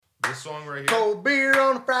This song right here. Cold beer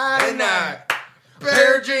on a Friday night.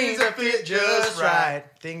 Pair of jeans that fit just right.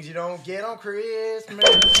 Things you don't get on Christmas.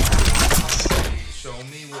 Show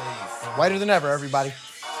me where you from. Whiter than ever, everybody.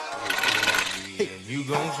 And you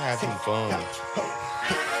gonna have some fun.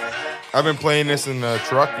 I've been playing this in the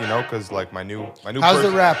truck, you know, because like my new How's the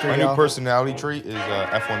Raptor, my yo? new personality trait is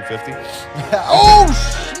F-150. Oh,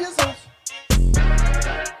 Jesus.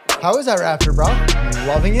 How is that Raptor, bro? You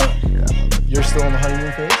loving it? Yeah. You're still in the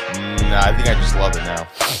honeymoon phase? Nah, I think I just love it now.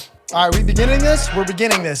 All right, we beginning this? We're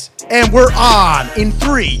beginning this. And we're on in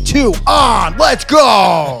 3, 2, on. Let's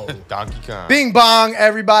go. Donkey Kong. Bing bong,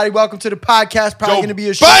 everybody. Welcome to the podcast. Probably going to be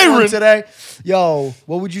a short one today. Yo,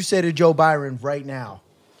 what would you say to Joe Byron right now?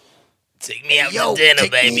 Take me out to dinner,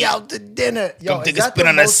 baby. Take me out to dinner. Yo, Come take is a that spin the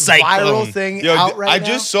on a most cyclone. viral thing out right now? I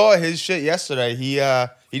just saw his shit yesterday.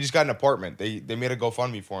 He just got an apartment. They made a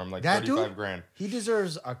GoFundMe for him, like that 35 dude, grand. He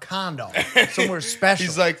deserves a condo somewhere special.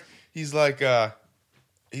 He's like,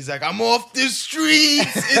 I'm off the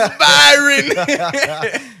streets. It's Byron.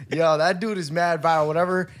 Yo, that dude is mad viral.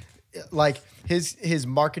 Whatever, like his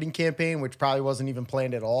marketing campaign, which probably wasn't even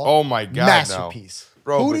planned at all. Oh my God, masterpiece. no.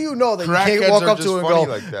 Bro, who do you know that you crackheads can't walk are up just to and funny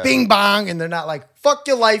go, like that. bing bong, and they're not like, fuck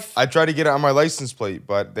your life. I tried to get it on my license plate,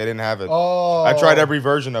 but they didn't have it. Oh. I tried every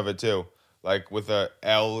version of it too, like with a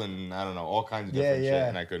L and I don't know, all kinds of different shit,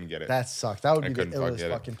 and I couldn't get it. That sucked. That would I be the couldn't illest get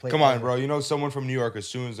fucking it. plate. Come on, ever. bro. You know someone from New York, as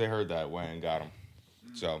soon as they heard that, went and got him.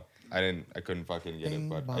 So I couldn't fucking get it,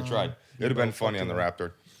 but I tried. It would have been funny on the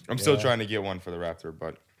Raptor. I'm still trying to get one for the Raptor,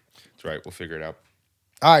 but it's right. We'll figure it out.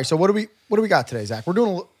 All right, so what do we got today, Zach? We're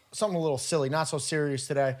doing something a little silly, not so serious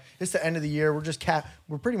today. It's the end of the year.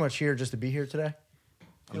 We're pretty much here just to be here today.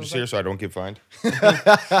 I'm just here so I don't get fined.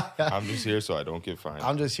 I'm just here so I don't get fined.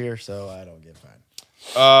 I'm just here so I don't get fined.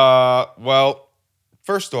 Well,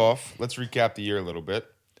 first off, let's recap the year a little bit.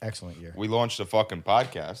 Excellent year. We launched a fucking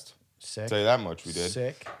podcast. Sick. I'll tell you that much we did.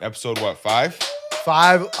 Sick. Episode what, 5?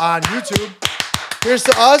 5 on YouTube. Here's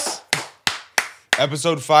to us.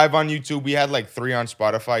 Episode 5 on YouTube. We had like 3 on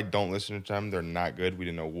Spotify. Don't listen to them. They're not good. We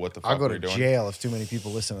didn't know what the fuck I'll go we to were doing. jail if too many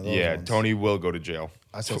people listen to those ones. Tony will go to jail.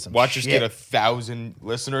 I said some Watch us shit. get 1,000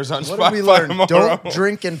 listeners on What Spotify did we learn? tomorrow. Don't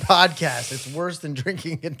drink and podcast. It's worse than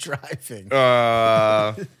drinking and driving.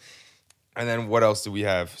 And then what else do we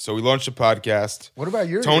have? So we launched a podcast. What about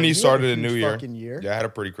your Tony year? started a huge new year. fucking year. Yeah, I had a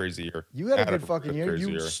pretty crazy year. You had a good fucking year. crazy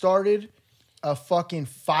You started a fucking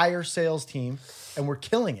fire sales team, and we're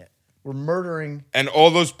killing it. We're murdering. And all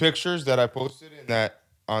those pictures that I posted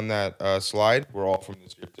on that slide were all from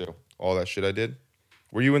this year too. All that shit I did.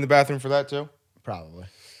 Were you in the bathroom for that too? Probably.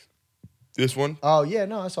 This one? Oh, yeah.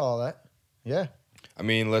 No, I saw all that. Yeah. I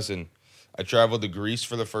mean, listen, I traveled to Greece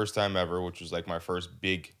for the first time ever, which was like my first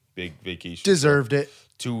big vacation. Deserved it.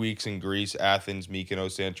 2 weeks in Greece, Athens,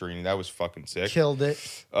 Mykonos, Santorini. That was fucking sick. Killed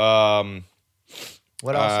it.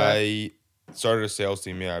 What What else? I started a sales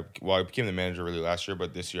team. Yeah, I became the manager really last year,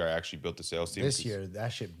 but this year I actually built the sales team. This year, that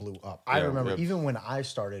shit blew up. I remember even when I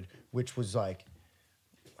started, which was like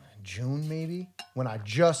June maybe, when I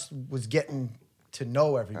just was getting to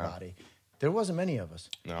know everybody, there wasn't many of us.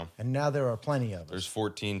 No. And now there are plenty of us. There's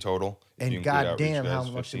 14 total. And goddamn, how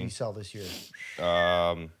much did we sell this year?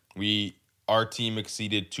 Our team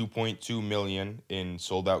exceeded 2.2 million in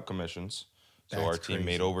sold out commissions. So That's our team crazy.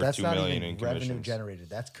 made over that's 2 not million even in commissions. revenue generated.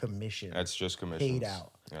 That's commission. That's just commissions. Paid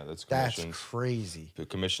out. Yeah, that's That's commissions. crazy. The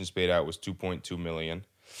commissions paid out was 2.2 million.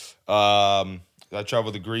 I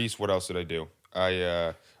traveled to Greece. What else did I do?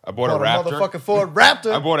 I bought a Raptor. Motherfucking Ford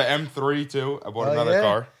Raptor. I bought an M3 too. I bought another yeah?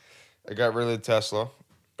 car. I got rid of the Tesla.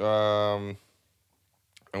 I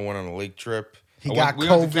went on a lake trip. We went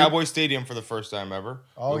to Cowboy Stadium for the first time ever.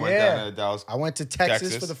 Oh, we went yeah. down to Dallas. I went to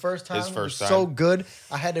Texas for the first time. His first it was time. so good.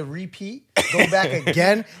 I had to repeat, go back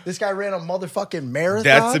again. This guy ran a motherfucking marathon.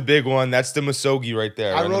 That's the big one. That's the Muskogee right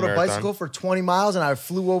there. I rode a bicycle for 20 miles and I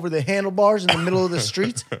flew over the handlebars in the middle of the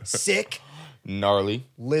streets. Sick. Gnarly.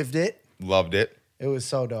 Lived it. Loved it. It was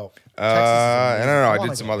so dope. And I don't know. I wanna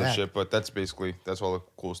did some go other back. shit, but that's all the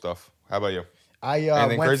cool stuff. How about you? I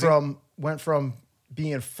Anything crazy? went from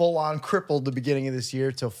being full on crippled the beginning of this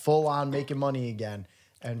year to full on making money again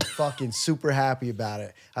and fucking super happy about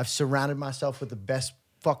it. I've surrounded myself with the best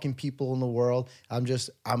fucking people in the world. I'm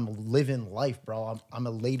living life, bro. I'm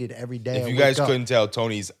elated every day. If you guys couldn't tell,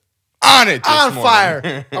 Tony's on it this on morning.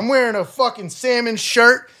 fire. I'm wearing a fucking salmon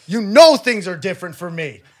shirt. You know things are different for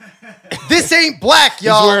me. This ain't black,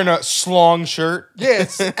 y'all. He's wearing a slong shirt. Yeah,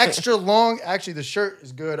 it's extra long. Actually, the shirt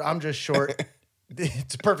is good. I'm just short.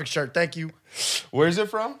 It's a perfect shirt. Thank you. Where's it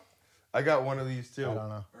from? I got one of these too. I don't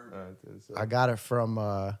know. I got it from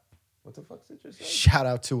What the fuck's it just say? Shout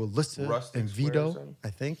out to Alyssa Rustic and Square or Vito. something? I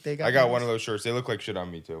think they got. I got one of those shirts. They look like shit on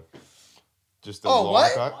me too. Just the Oh, long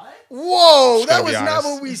what? cut. Whoa, Just that gonna was be not honest.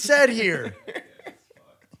 what we said here.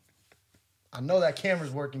 I know that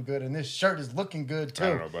camera's working good, and this shirt is looking good too. I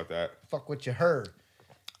don't know about that. Fuck what you heard.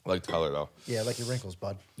 I like the color though. Yeah, I like your wrinkles,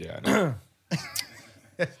 bud. Yeah. I know.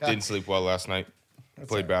 Didn't sleep well last night.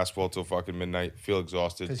 Played basketball till fucking midnight. Feel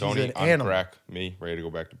exhausted. 'Cause he's Tony an on animal. crack. Me ready to go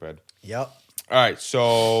back to bed. Yep. All right,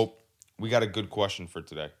 so we got a good question for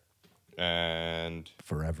today, and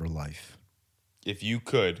Forever life. if you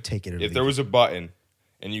could Take it or if leave there it. was a button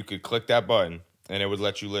and you could click that button and it would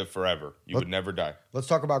let you live forever, you would never die. Let's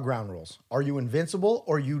talk about ground rules. Are you invincible,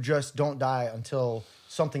 or you just don't die until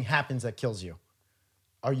something happens that kills you?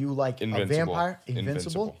 Are you like Invincible. a vampire?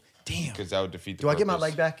 Invincible? Damn. Because that would defeat the Do I get my purpose.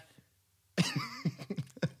 leg back?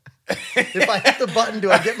 If I hit the button,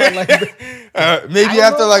 do I get my leg back? Maybe I don't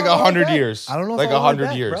after know like if I want 100 that. years. I don't know if like I want 100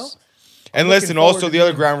 that, years. bro. And I'm listen, looking forward also to the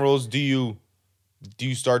other being- ground rules, do you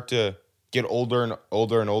start to get older and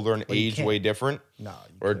older and older and Well, you age can't. way different? No.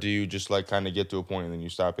 Or do you just like kind of get to a point and then you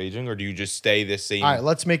stop aging? Or do you just stay the same? All right,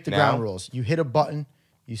 let's make the now? ground rules. You hit a button,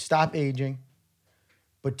 you stop aging,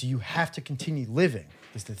 but do you have to continue living?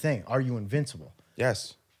 Is the thing. Are you invincible?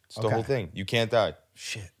 Yes. It's the Okay. whole thing. You can't die.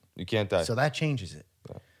 Shit. You can't die. So that changes it.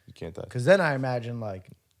 Yeah, you can't die. Because then I imagine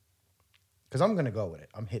because I'm going to go with it.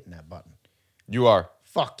 I'm hitting that button. You are.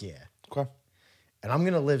 Fuck yeah. Okay. And I'm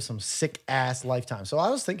going to live some sick ass lifetime. So I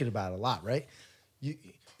was thinking about it a lot, right?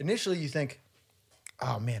 Initially you think,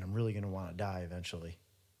 oh man, I'm really going to want to die eventually.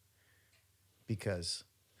 Because,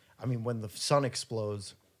 I mean, when the sun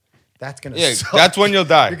explodes, that's going to Yeah, suck. that's when you'll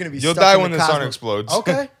die. You're going to be You'll stuck die in when the sun cosmos. explodes.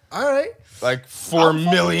 Okay. All right. Like 4 I'm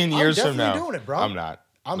million years from definitely now. doing it, bro. I'm not.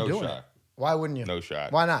 I'm No doing shot. it. Why wouldn't you? No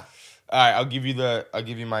shot. Why not? All right, I'll give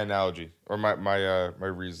you my analogy or my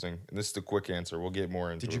reasoning. And this is the quick answer. We'll get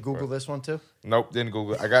more into it. Did you Google but- this one too? Nope, didn't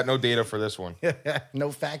Google it. I got no data for this one.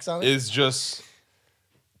 No facts on it? It's just,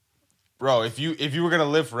 bro, if you were gonna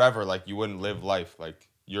live forever, like you wouldn't live life. Like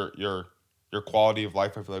your quality of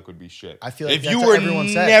life, I feel like would be shit. I feel like if that's you what were everyone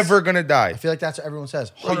says. never gonna die, I feel like that's what everyone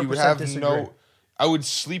says. 100% bro, you would have disagree. no. I would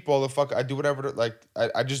sleep all the fuck. I'd do whatever.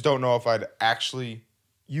 I just don't know if I'd actually.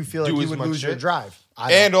 You feel like do you as would much lose your shit. drive. And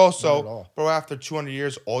Not at also, all. bro, after 200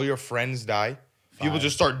 years, all your friends die. People Fine.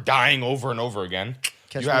 just start dying over and over again.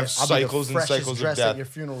 Catch you me- have I'll be the cycles and freshest cycles of dress death. at your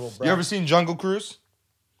funeral, bro. You ever seen Jungle Cruise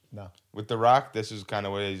No. with The Rock? This is kind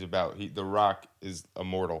of what he's about. The Rock is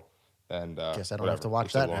immortal, and Guess I don't whatever. have to watch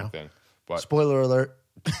It's a that long now. Thing. But Spoiler alert.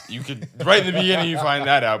 you could right in the beginning you find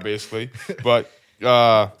that out basically. But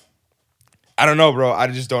I don't know, bro. I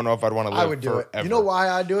just don't know if I'd want to live I would do forever. it. You know why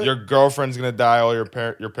I do it? Your girlfriend's gonna die. All your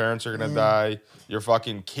parents are gonna die. Your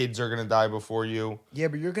fucking kids are gonna die before you. Yeah,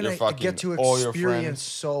 but you're Your gonna fucking- get to all your experience friends.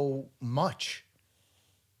 so much.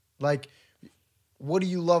 Like, what do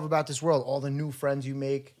you love about this world? All the new friends you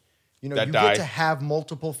make. You know, That you die. get to have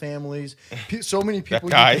multiple families. So many people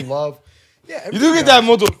you die. can love. Yeah, You do get to have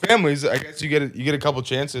multiple families. I guess you get a couple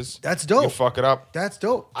chances. That's You dope. fuck it up. That's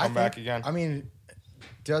dope. Come back again. I mean,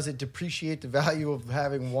 does it depreciate the value of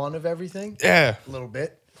having one of everything? Yeah. A little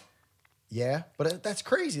bit. Yeah, but that's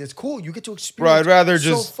crazy. It's cool. You get to Bro, experience I'd rather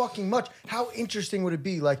so just- fucking much. How interesting would it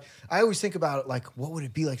be? Like, I always think about it, like, what would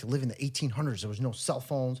it be like to live in the 1800s? There was no cell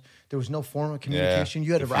phones. There was no form of communication.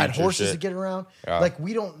 You had to the ride future horses shit. to get around. Yeah. Like,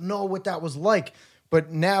 we don't know what that was like.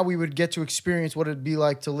 But now we would get to experience what it'd be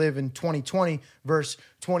like to live in 2020 versus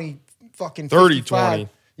 30-20.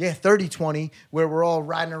 Yeah, 30-20, where we're all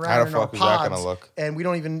riding around How the in our fuck is that gonna pods, look? and we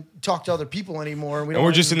don't even talk to other people anymore. And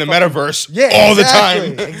we're just in the metaverse Yeah, all exactly,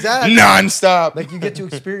 the time. exactly. Nonstop. Like, you get to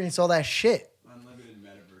experience all that shit. Unlimited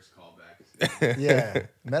metaverse callbacks. Yeah,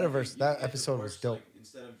 metaverse. That episode was dope. Like,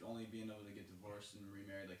 instead of only being able to get divorced and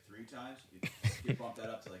remarried like 3 times, you bump that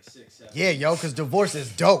up to like 6, 7. Yeah, yo, because divorce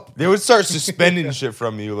is dope. They would start suspending shit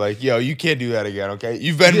from you. Like, yo, you can't do that again, okay?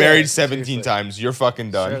 You've been Yeah, married 17 seriously. times. You're fucking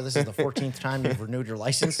done. Sir, this is the 14th time you've renewed your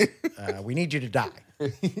license. We need you to die.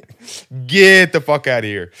 Get the fuck out of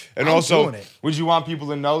here. And I'm also, doing it. would you want people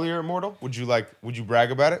to know you're immortal? Would you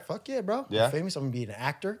brag about it? Fuck yeah, bro. Yeah? I'm famous. I'm going to be an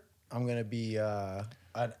actor. I'm going to be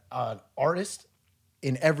an artist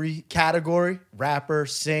in every category. Rapper,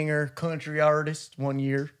 singer, country artist 1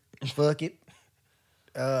 year. Fuck it.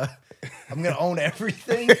 I'm going to own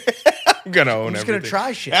everything. I'm gonna own I'm just everything. gonna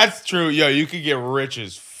try shit. That's true. Yo, you could get rich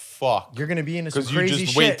as fuck. You're going to be into some 'Cause you crazy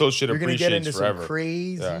just shit. wait till shit You're gonna get appreciates into forever. some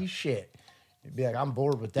crazy Yeah. shit. You'd be like, I'm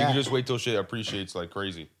bored with You that. can just wait till shit appreciates like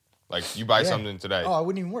crazy. Like you buy Yeah. something today. Oh, I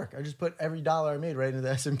wouldn't even work. I just put every dollar I made right into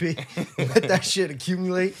the S&P. Let that shit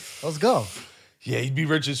accumulate. Let's go. Yeah, you'd be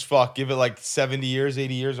rich as fuck. Give it like 70 years,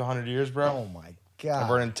 80 years, 100 years, bro. Oh my God.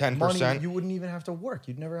 I've earned 10%. Money, you wouldn't even have to work.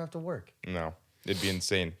 You'd never have to work. No, it'd be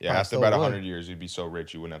insane. Yeah, Probably after still about would. 100 years, you'd be so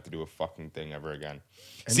rich you wouldn't have to do a fucking thing ever again.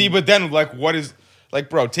 See, but then like, what is like,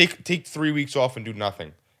 bro? Take 3 weeks off and do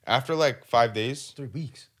nothing. After like 5 days, 3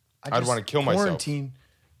 weeks. I'd wanna kill myself. Quarantine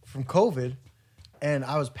from COVID, and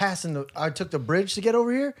I was I took the bridge to get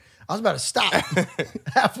over here. I was about to stop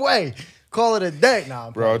halfway. Call it a day.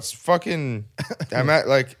 Nah, bro, it's fucking. I'm at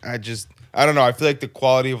like, I don't know. I feel like the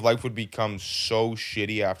quality of life would become so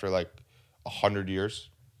shitty after like 100 years,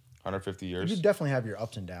 150 years. You definitely have your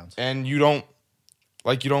ups and downs. And you don't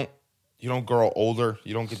grow older.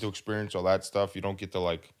 You don't get to experience all that stuff. You don't get to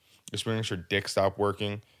like experience your dick stop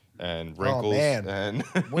working and wrinkles. Oh, man. And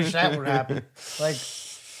Wish that would happen. Like,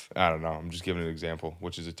 I don't know. I'm just giving an example,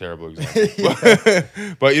 which is a terrible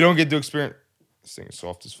example. But you don't get to experience. This thing is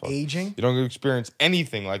soft as fuck. aging. You don't get to experience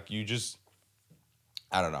anything. Like you just,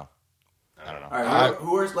 I don't know. All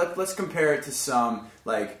right, let's compare it to some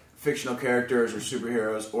like fictional characters or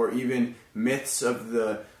superheroes or even myths of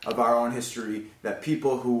our own history that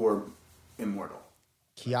people who were immortal.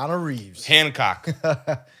 Keanu Reeves. Hancock.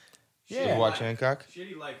 Yeah. You watch Hancock?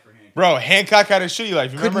 Shitty life for Hancock. Bro, Hancock had a shitty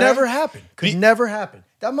life. You Could remember never him? happen. Could never happen.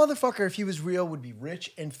 That motherfucker, if he was real, would be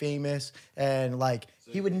rich and famous, and like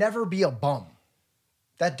he would never be a bum.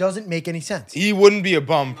 That doesn't make any sense. He wouldn't be a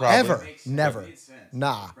bum, probably. Ever. Never. Made sense.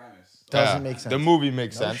 Nah. The premise. Doesn't make sense. The movie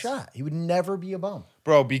makes No sense. shot. He would never be a bum.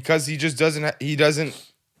 Bro, because he just doesn't, he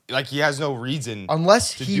has no reason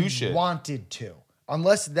Unless to he do shit. wanted to.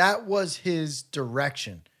 Unless that was his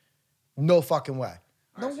direction. No fucking way.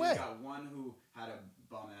 No All right, so way. You got one who had a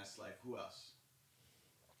bum ass life. Who else?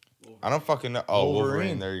 I don't fucking know. Oh, Wolverine.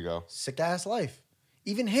 Wolverine. There you go. Sick ass life.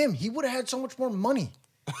 Even him, he would have had so much more money.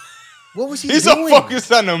 What was he He's doing? so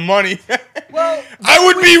focused on the money. Well, I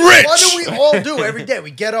would be rich. What do we all do every day?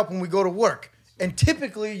 We get up and we go to work. And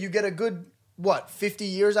typically you get a good, 50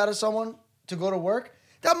 years out of someone to go to work?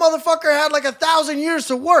 That motherfucker had like 1,000 years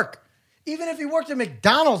to work. Even if he worked at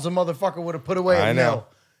McDonald's, the motherfucker would have put away a meal.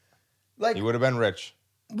 Like, He would have been rich.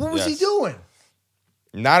 what was he Yes. doing?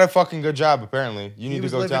 Not a fucking good job, apparently. You He need to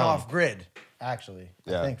was go living tell him. off grid, actually.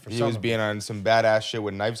 Yeah, I think for he some was of being it. on some badass shit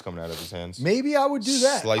with knives coming out of his hands. Maybe I would do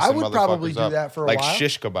that. I Slicing would probably motherfuckers do up. that for a like while.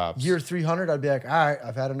 shish kebabs. Year 300, I'd be like, all right,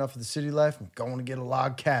 I've had enough of the city life. I'm going to get a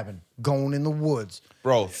log cabin, going in the woods.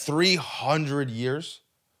 Bro, 300 years?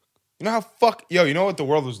 You know you know what the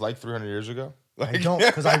world was like 300 years ago? I Like, don't,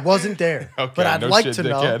 because I wasn't there. Okay, but I'd no like shit, to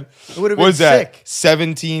know. dickhead. It would have What been was that? sick.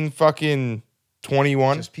 17 fucking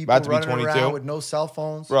 21? Just people About to be running 22? around with no cell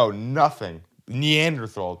phones. Bro, nothing.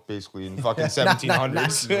 Neanderthal, basically, in fucking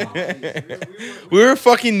 1700s. We were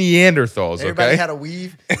fucking Neanderthals, Everybody okay? had a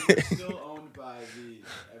weave. We're still owned by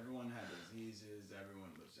everyone had diseases, everyone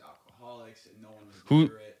was alcoholics, and no one was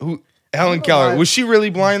literate. Who? Helen know Keller. why- Was she really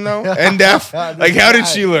blind, though? And deaf? Like, how did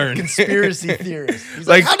she learn? Conspiracy theorist. He's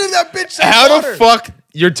Like, like, how did that bitch say How water? the fuck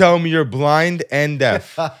you're telling me you're blind and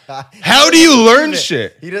deaf? How do you learn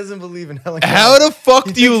shit? He doesn't believe in Helen Keller. How the fuck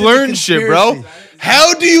He do you thinks it's a learn shit, bro? conspiracy.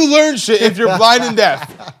 How do you learn shit if you're blind and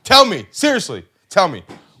deaf? Tell me. Seriously. Tell me.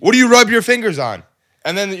 What do you rub your fingers on?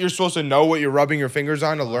 And then you're supposed to know what you're rubbing your fingers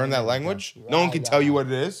on to learn that language? No one can tell you what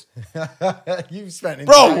it is? You've spent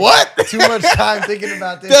Bro, what? too much time thinking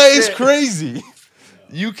about this. That is shit. crazy.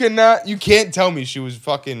 You can't tell me she was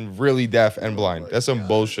fucking really deaf and blind. That's some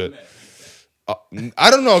bullshit. I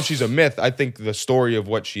don't know if she's a myth. I think the story of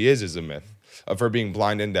what she is a myth of her being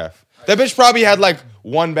blind and deaf. That bitch probably had like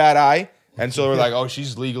one bad eye, and so we're like, oh,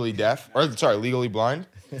 she's legally deaf, or sorry, legally blind.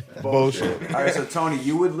 Bullshit. All right, so Tony,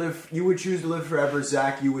 you would choose to live forever.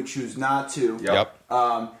 Zach, you would choose not to. Yep.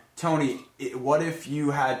 Tony, what if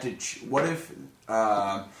you had to? What if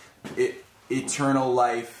eternal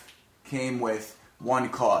life came with one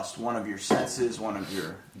cost, one of your senses, one of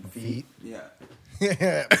your Feet. Yeah.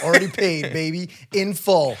 Already paid, baby, in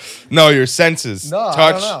full. No, your senses. No,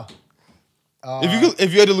 Touch. I don't know.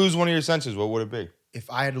 If you had to lose one of your senses, what would it be? If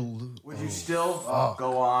I had to lose, Would you still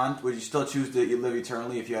go on? Would you still choose to live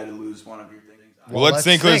eternally if you had to lose one of your things? Well, let's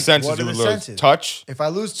think of the senses What are you would the lose. senses? Touch. If I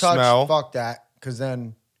lose touch, Smell. fuck that, because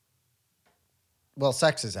then, well,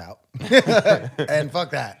 sex is out, and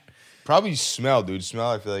fuck that. Probably smell, dude. Smell,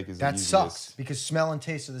 I feel like is That the sucks easiest. because smell and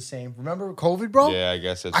taste are the same. Remember COVID, bro? Yeah, I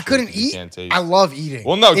guess that's I true, couldn't 'cause you eat. can't taste. I love eating.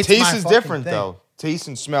 Well, no, It's taste my is fucking different thing. though. Taste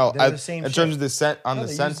and smell, They're the same in shit. terms of the scent on No, the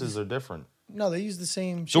they use senses the- are different. No, they use the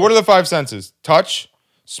same. So what are the five senses? Touch,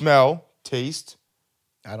 smell, taste.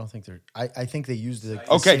 I don't think they're. I think they use the.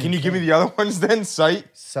 Okay, can you give me the other ones then? Sight.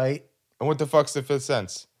 sight? And what the fuck's the fifth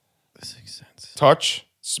sense? The sixth sense. Touch,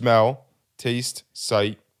 smell, taste,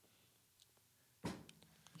 sight,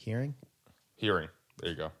 Hearing. hearing. There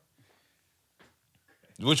you go.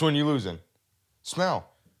 Which one you losing? Smell.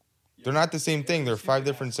 They're not the same thing. They're 5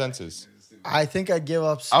 different senses. I think I'd give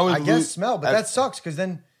up. I would I guess lose- smell, but that sucks because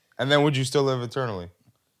then, And then would you still live eternally?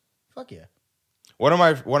 fuck yeah.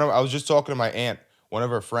 I was just talking to my aunt. One of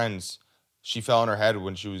her friends, she fell on her head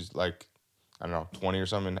when she was like, I don't know, 20 or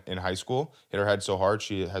something in high school. Hit her head so hard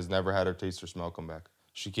she has never had her taste or smell come back.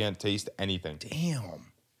 She can't taste anything.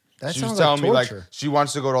 Damn. That She was sounds telling like me like torture. she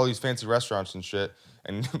wants to go to all these fancy restaurants and shit.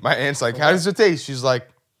 And my aunt's like, "How does it taste?" She's like,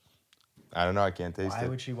 "I don't know. I can't taste it." Why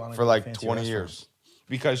would she wanna for go to like fancy 20 restaurants? years?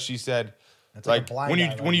 Because she said, That's like a like blind when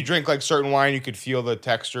guy, you like- you drink like certain wine, you could feel the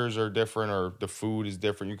textures are different or the food is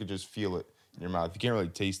different. You could just feel it in your mouth. You can't really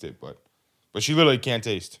taste it, but she literally can't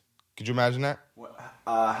taste. Could you imagine that?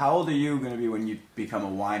 How old are you going to be when you become a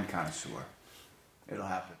wine connoisseur? It'll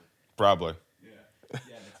happen. Probably. Yeah.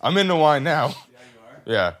 I'm into wine now. Yeah,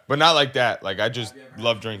 you are. Yeah, but not like that. Like I just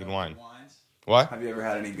love drinking wine. Wines? What? Have you ever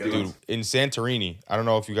had any good Dude, ones? in Santorini, I don't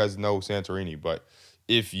know if you guys know Santorini, but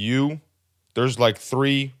there's like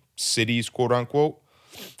 3 cities, quote unquote,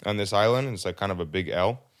 on this island, and it's like kind of a big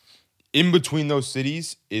L. In between those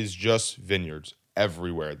cities is just vineyards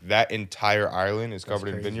everywhere. That entire island is covered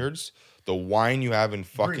in crazy. vineyards. The wine you have in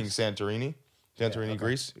fucking Greece. Santorini, okay.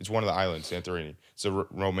 Greece, it's one of the islands, Santorini. It's a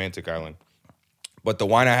romantic island. But the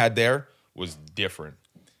wine I had there was different.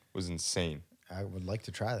 It was insane. I would like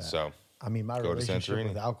to try that. So, I mean, my go to relationship Santorini.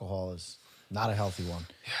 with alcohol is not a healthy one.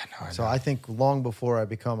 Yeah, no, So I think long before I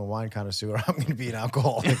become a wine connoisseur, I'm going to be an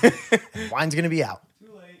alcoholic. Wine's going to be out.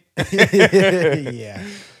 Too late. Yeah.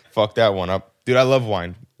 fuck that one up. Dude, I love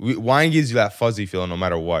wine. Wine gives you that fuzzy feeling no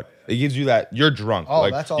matter what. It gives you that you're drunk. Oh,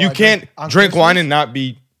 like that's all you I can't drink on drink wine Christmas? and not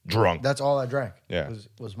be drunk. That's all I drank. Yeah.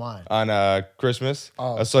 Was wine. On Christmas,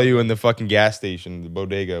 Oh. I saw you in the fucking gas station, the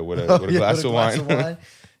bodega, with a, with a Yeah, glass with a of glass wine. of wine.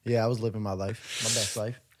 Yeah, I was living my life, my best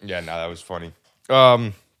life. Yeah, no, that was funny.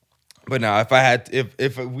 But no, if I had,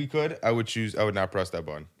 if we could, I would not press that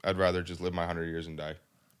button. I'd rather just live my 100 years and die.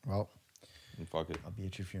 Well, And fuck it. I'll be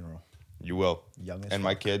at your funeral. You will. Young as And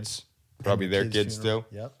my fuck. kids, probably your their kids' kids funeral.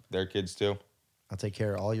 too. Yep. Their kids too. I'll take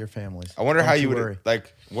care of all your families. I wonder Don't how you would worry.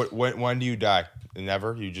 like. When do you die?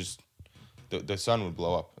 Never. You just the sun would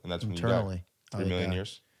blow up, and that's when Internally. you die. Oh, 3 million yeah.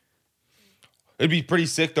 years. It'd be pretty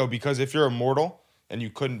sick though, because if you're immortal and you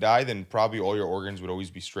couldn't die, then probably all your organs would always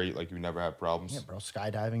be straight. Like you never have problems. Yeah, bro.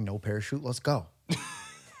 Skydiving, no parachute. Let's go.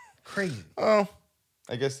 Crazy. Oh,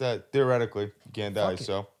 I guess that theoretically you can't die. Fuck it.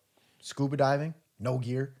 So Scuba diving, no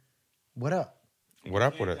gear. What up? what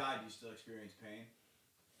up with it? Do you still experience pain?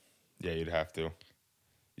 Yeah, you'd have to.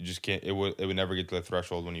 You just can't. It would never get to the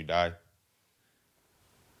threshold when you die.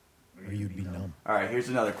 Or you'd be numb. All right, here's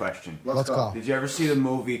another question. Let's go. Did you ever see the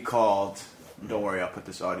movie called? Don't worry, I'll put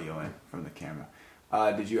this audio in from the camera.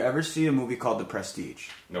 Did you ever see a movie called The Prestige?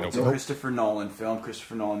 Nope. It's a Christopher Nolan film.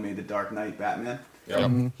 Christopher Nolan made The Dark Knight Batman.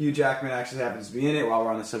 Yep. Hugh Jackman actually happens to be in it. While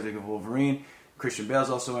we're on the subject of Wolverine, Christian Bale's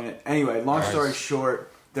also in it. Anyway, long story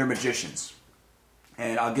short, they're magicians.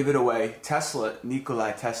 And I'll give it away.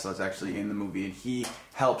 Nikola Tesla is actually in the movie, and he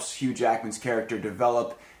helps Hugh Jackman's character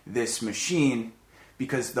develop this machine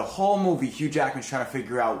because the whole movie, Hugh Jackman's trying to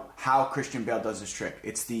figure out how Christian Bale does this trick.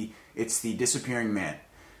 It's the disappearing man.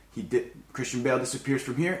 Christian Bale disappears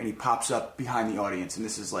from here, and he pops up behind the audience. And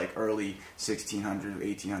this is like early 1600s,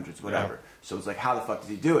 1800s, whatever. Yeah. So it's like, how the fuck does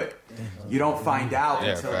he do it? You don't find out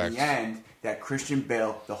until facts. the end that Christian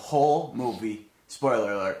Bale, the whole movie,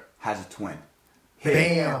 spoiler alert, has a twin.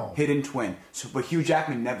 Bam! Hidden twin. So, but Hugh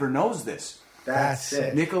Jackman never knows this. That's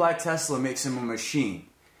it. Nikola Tesla makes him a machine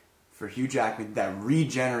for Hugh Jackman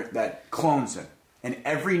that clones him. And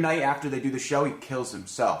every night after they do the show, he kills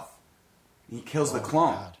himself. He kills the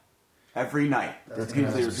clone. God. Every night.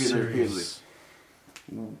 Repeatedly. serious.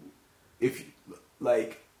 If,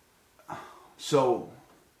 like, so...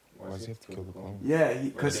 Why does he have to kill the clone? Yeah, Can he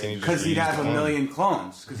because just he'd reuse have the a clone? million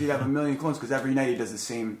clones. Because every night he does the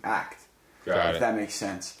same act. Got if it. that makes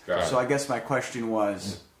sense. Got So it. I guess my question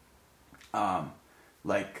was,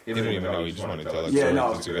 like, He didn't even know. He just wanted to tell that yeah, story.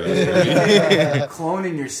 no, It's a good idea.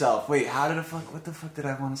 cloning yourself. Wait, what the fuck did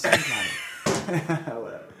I want to say about it?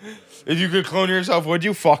 Whatever. If you could clone yourself, would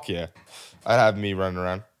you? Fuck yeah. I'd have me running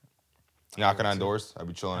around, knocking on doors. I'd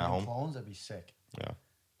be chilling at home. Clones, that'd be sick. Yeah.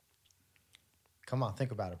 Come on, think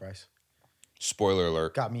about it, Bryce. Spoiler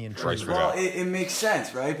alert. Got me Bryce intrigued. forgot. Well, it makes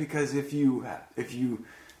sense, right? Because if you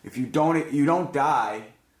don't die.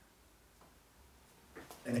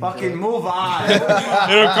 Fucking move on.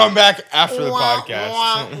 It'll come back after the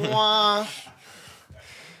podcast.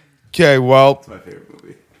 Okay, well, It's my favorite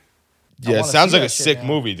movie. yeah, it wanna sounds see like a that shit sick now.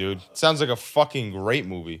 movie, dude. Sounds like a fucking great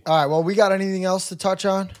movie. All right, well, we got anything else to touch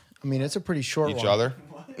on? I mean, it's a pretty short Each one. other.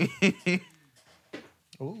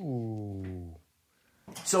 Ooh.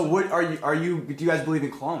 So what are you? Do you guys believe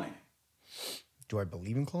in cloning? Do I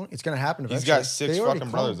believe in cloning? It's gonna happen eventually. He's got 6 They already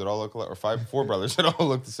fucking brothers cloned. that all look like, or 4 brothers that all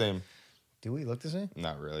look the same. Do we look the same?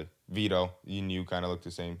 Not really. Vito, you kind of look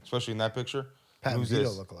the same, especially in that picture. Pat and Who's Vito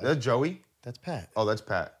this? look alike. Is that Joey? That's Pat. Oh, that's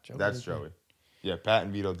Pat. Joey That's is Joey. Yeah, Pat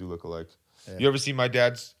and Vito do look alike. Yeah. You ever see my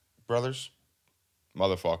dad's brothers?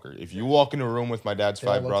 Motherfucker. If you walk into a room with my dad's They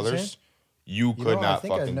all 5 look the brothers, same? you could I not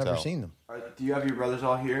think fucking I've never tell. seen them. All right, do you have your brothers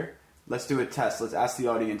all here? Let's do a test. Let's ask the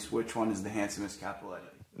audience which one is the handsomest capital Eddie.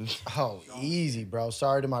 Oh, easy, bro.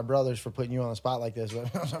 Sorry to my brothers for putting you on the spot like this.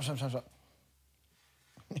 But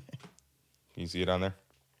Can you see it on there?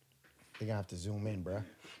 they're gonna have to zoom in, bro.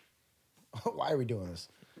 Why are we doing this?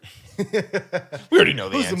 We already know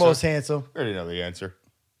the Who's answer. the most handsome? We already know the answer.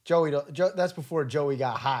 Joey. That's before Joey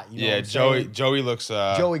got hot. You know Yeah, what I'm saying? Joey looks.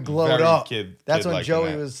 Joey glowed very up. Kid, That's when kid-like in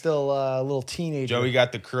Joey that. was still a little teenager. Joey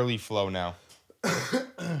got the curly flow now.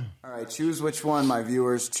 All right, choose which one, my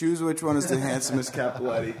viewers. Choose which one is the handsomest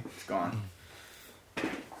capital Eddie. It's gone.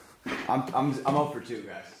 I'm up for 2,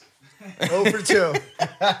 guys. 0 for 2.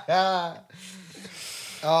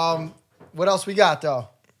 What else we got though?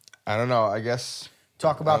 I don't know. I guess.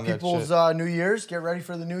 Talk I about don't got people's shit. New Year's. Get ready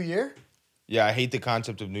for the new year. Yeah, I hate the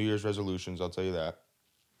concept of New Year's resolutions. I'll tell you that.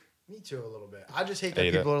 Me too, a little bit. I just hate that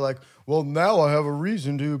Hate it. people are like, well, now I have a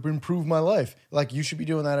reason to improve my life. Like, you should be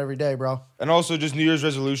doing that every day, bro. And also, just New Year's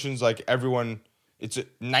resolutions. Like everyone, it's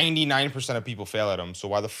 99% of people fail at them. So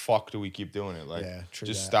why the fuck do we keep doing it? Like, Yeah, true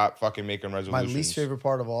just that. stop fucking making My resolutions. least favorite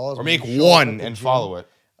part of all is Or when make you show up at one the and gym follow it.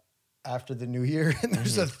 after the new year, and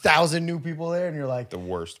there's 1,000 new people there, and you're like, The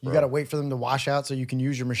worst, you bro. got to wait for them to wash out so you can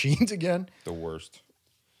use your machines again. The worst.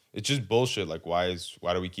 It's just bullshit. Like, why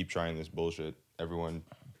do we keep trying this bullshit? Everyone.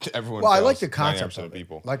 Well, I like the fails. concept 99% of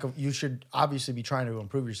people. it. Like, you should obviously be trying to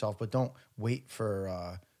improve yourself, but don't wait for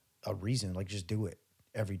a reason. Like, just do it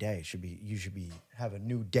every day. You should be have a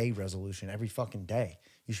new day resolution every fucking day.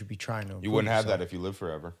 You should be trying to improve You wouldn't have yourself. that if you lived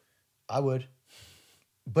forever. I would.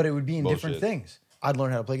 But it would be in different Bullshit. things. I'd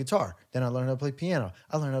learn how to play guitar. Then I'd learn how to play piano.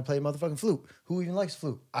 I learned how to play a motherfucking flute. Who even likes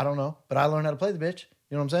flute? I don't know. But I learned how to play the bitch.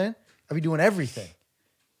 You know what I'm saying? I'd be doing everything.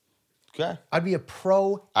 Okay. I'd be a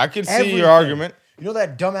pro. I can see everything. your argument. You know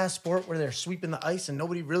that dumbass sport where they're sweeping the ice and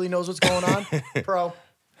nobody really knows what's going on? Pro,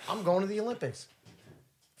 I'm going to the Olympics.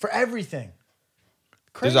 For everything.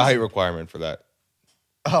 Crazy. There's a height requirement for that.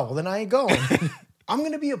 Oh, well, then I ain't going. I'm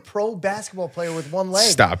going to be a pro basketball player with one leg.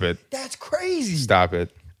 Stop it. That's crazy. Stop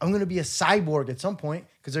it. I'm going to be a cyborg at some point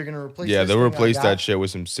because they're going to replace Yeah, this they'll thing I replace got. that shit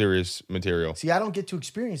with some serious material. See, I don't get to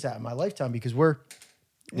experience that in my lifetime because we're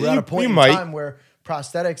Yeah, at you- a point you in might. time where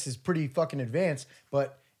prosthetics is pretty fucking advanced,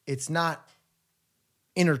 but it's not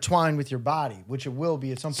intertwined with your body, which it will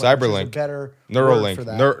be at some point. which is a Cyberlink. better Neuralink. word for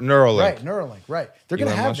that. Neuralink. Right, Neuralink. Right. They're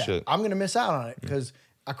gonna Elon have Musk that. shit. I'm gonna miss out on it because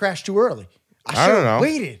I crashed too early. I I should don't know. have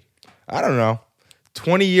waited. I don't know.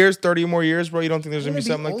 20 years, 30 more years, bro. You don't think there's I'm going to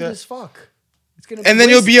gonna be be something like old that? as fuck. It's gonna And then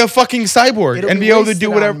you'll wasted. be a fucking cyborg It'll and be able to wasted do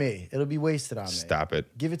on whatever. me. It'll be wasted on me. Stop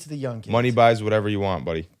it. Give it to the young kids. Money buys whatever you want,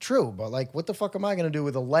 buddy. True, but like, what the fuck am I gonna do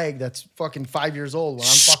with a leg that's fucking 5 years old when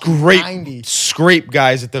I'm fucking 90? Scrape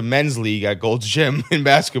guys at the men's league at Gold's Gym in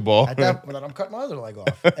basketball. At that point, I'm cutting my other leg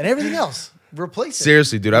off, and everything else replace it.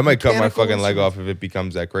 Seriously, dude, I With might cut my mechanical fucking leg instruments. off if it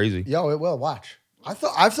becomes that crazy. Yo, it will. Watch. I've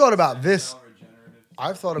thought about this.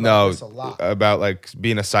 I've thought about No, this a lot. about like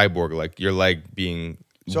being a cyborg, like your leg being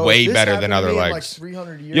So way if this better happened than to other me in, legs. like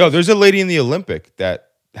 300 years. Yo, there's a lady in the Olympic that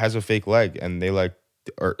has a fake leg, and they like,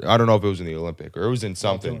 or I don't know if it was in the Olympic or it was in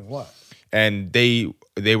something. Doing what? And they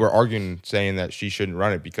were arguing, saying that she shouldn't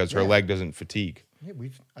run it because her Yeah. leg doesn't fatigue. Yeah,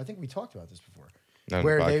 I think we talked about this before. On the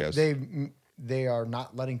Where podcast. they are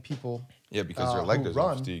not letting people Yeah, because their leg who doesn't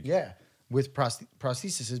run, fatigue. yeah, with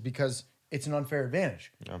prostheses because it's an unfair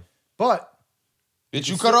advantage. Yeah. But Did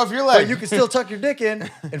you cut off your leg? but you can still tuck your dick in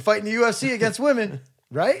and fight in the UFC against women,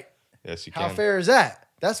 right? Yes, you How can. fair is that?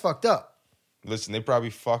 That's fucked up. Listen, they probably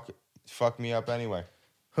fuck me up anyway.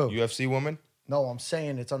 Who? UFC woman? No, I'm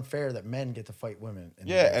saying it's unfair that men get to fight women. in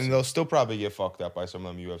the Yeah, UFC. and they'll still probably get fucked up by some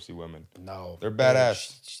of them UFC women. No, They're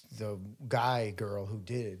badass. The girl who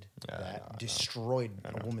did that destroyed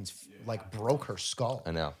a woman's, like broke her skull.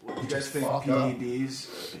 I know. You guys think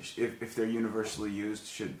PEDs, if they're universally used,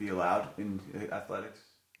 should be allowed in athletics?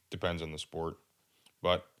 Depends on the sport.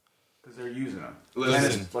 But Because they're using them. Listen.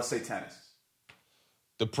 Tennis, let's say tennis.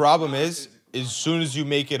 the problem is, as soon as you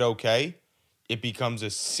make it okay, it becomes a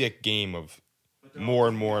sick game of more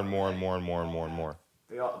and more and more and more and more and more and more.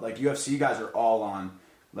 They all, like UFC guys are all on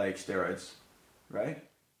like steroids, right?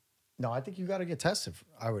 No, I think you got to get tested.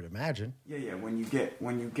 I would imagine. Yeah. When you get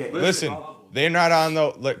Listen, they're not on the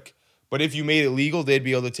like But if you made it legal, they'd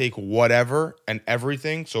be able to take whatever and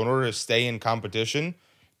everything. So in order to stay in competition,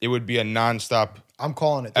 it would be a nonstop. I'm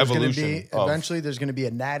calling it. There's going to Evolution be eventually. There's going to be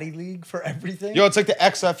a natty league for everything. Yo, it's like the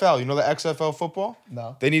XFL. You know the XFL football?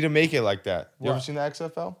 No. They need to make it like that. You What? ever seen the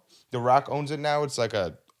XFL? The Rock owns it now. It's like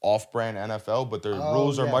a off-brand NFL, but their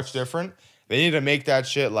rules are much yes. different. They need to make that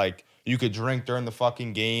shit like you could drink during the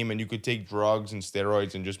fucking game and you could take drugs and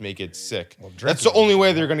steroids and just make it sick. That's the only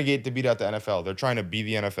way they're going to get to beat out the NFL. They're trying to be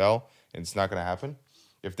the NFL, and it's not going to happen.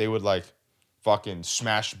 If they would like fucking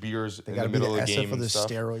smash beers in the middle of the game for the and stuff.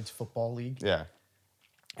 steroids football league. Yeah.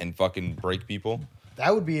 And fucking break people.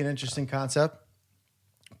 That would be an interesting concept.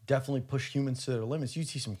 Definitely push humans to their limits. You'd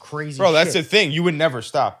see some crazy Bro, that's the shit. thing. You would never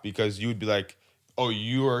stop because you would be like, oh,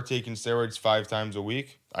 you are taking steroids 5 times a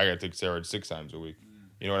week? I got to take steroids 6 times a week.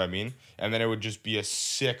 You know what I mean? And then it would just be a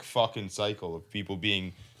sick fucking cycle of people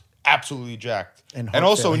being absolutely jacked. And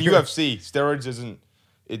also in failure. UFC, steroids isn't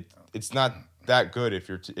it's not that good if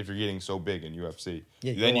you're getting so big in UFC.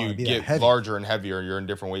 Yeah, you then don't wanna you be that get heavy. larger and heavier. You're in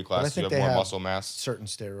different weight But I classes. You think have they more have muscle mass. certain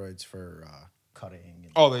steroids for cutting.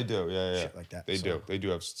 And Oh, they do. Yeah, yeah. shit like that. They So, do. They do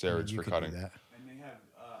have steroids you for could cutting. do that. And they have,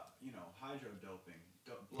 hydrodoping.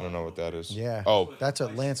 I don't know what that is. Yeah. Oh, That's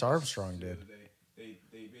what Lance Armstrong did.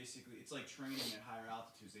 They basically, it's like training at higher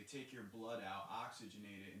altitudes. They take your blood out,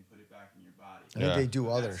 oxygenate it, and put it back in your body. I think Yeah. they do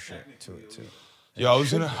But other that's shit to technically it too.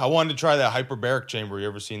 yeah, I wanted to try that hyperbaric chamber. You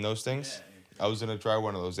ever seen those things? I was gonna try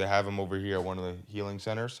one of those. They have them over here at one of the healing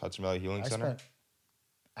centers, Hudson Valley Healing I Center. spent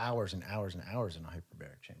hours and hours and hours in a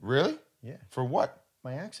hyperbaric chamber. Really? Yeah, For what?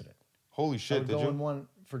 my accident. Holy I shit! would Did go in you? one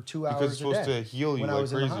for 2 hours Because it's a supposed day to heal you when I like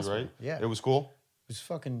was in the crazy, hospital. right? Yeah, It was cool. It was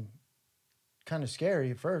fucking kind of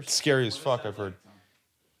scary at first. Scary as fuck. I've heard.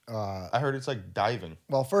 Uh, I heard it's like diving.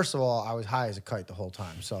 Well, first of all, I was high as a kite the whole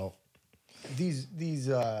time, so this is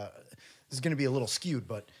going to be a little skewed,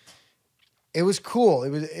 but it was cool.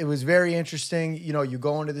 It was very interesting. You know, you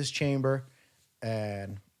go into this chamber,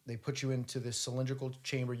 and they put you into this cylindrical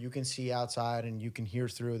chamber. You can see outside, and you can hear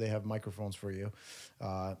through. They have microphones for you.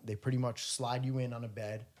 They pretty much slide you in on a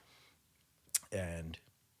bed, and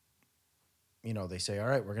you know they say, "All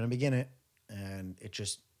right, we're going to begin it," and it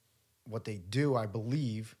just what they do, I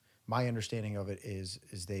believe. My understanding of it is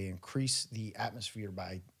they increase the atmosphere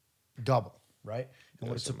by double, right? And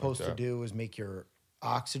what it's something like supposed to that. do is make your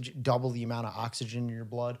oxygen double the amount of oxygen in your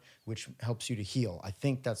blood, which helps you to heal. I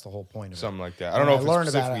think that's the whole point of Something it. like that. I don't know if I it's learned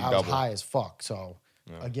about it. specifically I was double. high as fuck. So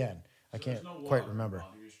again, I can't quite remember.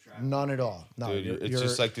 None at all. No, Dude, it's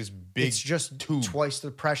just like this big It's just tube. twice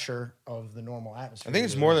the pressure of the normal atmosphere. I think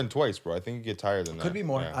it's more than twice, bro. I think you get higher than that. Could be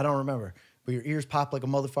more. Yeah. I don't remember. But your ears pop like a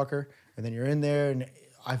motherfucker, and then you're in there, and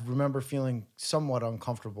I remember feeling somewhat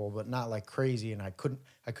uncomfortable, but not like crazy, and I could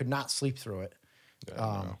not sleep through it.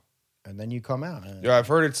 And then you come out. And Yeah, I've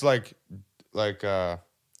heard it's like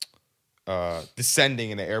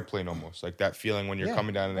descending in an airplane almost, like that feeling when you're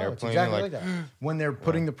coming down an no, it's airplane. exactly like, like that. When they're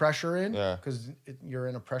putting the pressure in, Yeah. because you're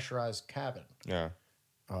in a pressurized cabin yeah,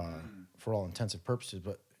 for all intensive purposes,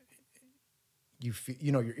 but you feel,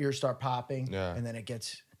 you know, your ears start popping, Yeah. and then it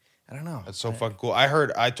gets, I don't know. that's so fucking cool.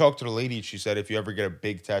 I talked to the lady. She said if you ever get a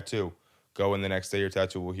big tattoo, go in the next day. Your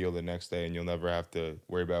tattoo will heal the next day, and you'll never have to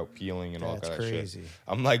worry about peeling and all That's that kind of crazy. shit.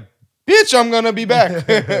 I'm like, bitch, I'm gonna be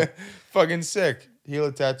back. Fucking sick. Heal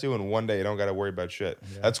a tattoo in one day. You don't got to worry about shit.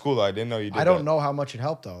 That's cool though. I didn't know you did I don't that. know how much it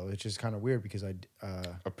helped though. It's just kind of weird because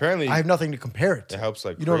Apparently, I have nothing to compare it to. It helps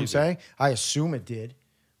like you know what I'm crazy. saying? I assume it did,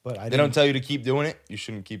 but I they didn't. don't tell you to keep doing it. You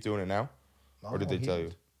shouldn't keep doing it now. I'm Or did all they tell you?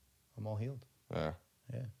 healed. I'm all healed. Yeah.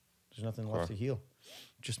 Yeah, there's nothing left to heal.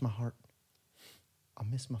 Just my heart. I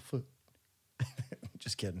miss my foot.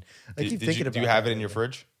 Just kidding. I keep thinking about. Do you have that it in your lately.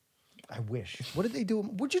 fridge? I wish. What did they do?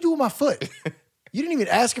 What'd you do with my foot? You didn't even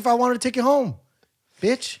ask if I wanted to take it home,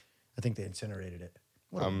 bitch. I think they incinerated it.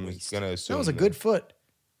 What a I'm waste. gonna assume that was a that. good foot.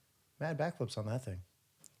 Mad backflips on that thing.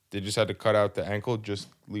 They just had to cut out the ankle, just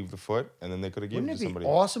leave the foot, and then they could have given Wouldn't it it to be somebody.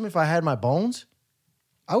 awesome if I had my bones?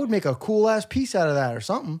 I would make a cool ass piece out of that or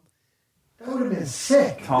something. That would have been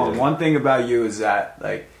sick. Tom, one thing about you is that,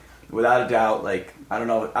 like, without a doubt, like, I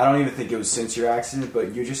don't even think it was since your accident,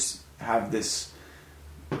 but you just have this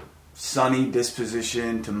sunny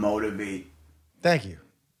disposition to motivate. Thank you.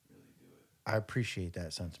 I appreciate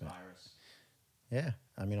that sentiment. Yeah,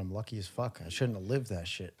 I mean, I'm lucky as fuck. I shouldn't have lived that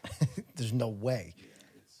shit. There's no way.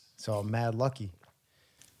 So I'm mad lucky.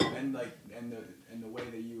 And like, and the way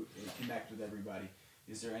that you connect with everybody.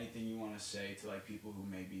 Is there anything you want to say to like people who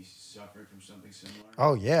maybe suffered from something similar?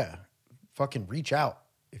 Oh yeah, fucking reach out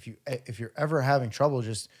if you're ever having trouble.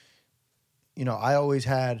 Just, you know, I always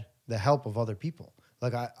had the help of other people.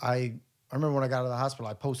 Like I remember when I got out of the hospital,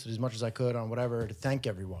 I posted as much as I could on whatever to thank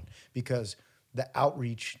everyone because the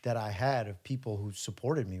outreach that I had of people who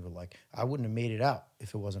supported me were like, I wouldn't have made it out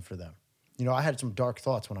if it wasn't for them. You know, I had some dark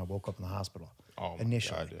thoughts when I woke up in the hospital. Oh, my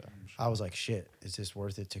initially. God, yeah. I was like, shit, is this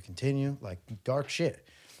worth it to continue? Like, dark shit.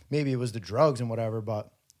 Maybe it was the drugs and whatever,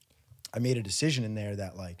 but I made a decision in there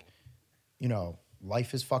that, like, you know,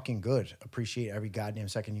 life is fucking good. Appreciate every goddamn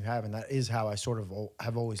second you have. And that is how I sort of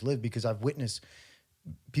have always lived, because I've witnessed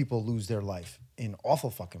people lose their life in awful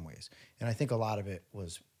fucking ways. And I think a lot of it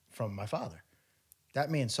was from my father. That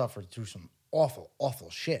man suffered through some awful, awful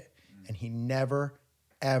shit. And he never,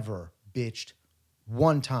 ever bitched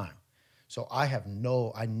one time. So I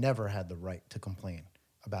never had the right to complain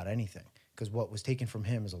about anything, because what was taken from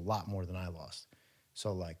him is a lot more than I lost.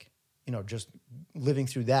 So, like, you know, just living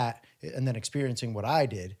through that and then experiencing what I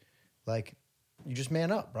did, like, you just man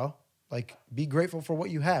up, bro. Like, be grateful for what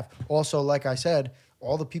you have. Also, like I said,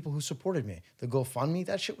 all the people who supported me, the GoFundMe,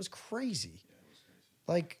 that shit was crazy.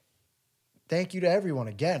 Like, thank you to everyone.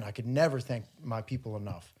 Again, I could never thank my people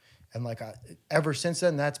enough. And like, ever since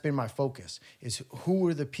then, that's been my focus, is who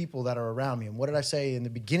are the people that are around me? And what did I say in the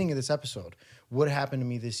beginning of this episode? What happened to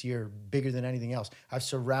me this year bigger than anything else? I've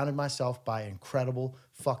surrounded myself by incredible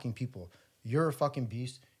fucking people. You're a fucking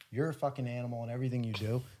beast. You're a fucking animal in everything you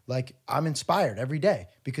do. Like, I'm inspired every day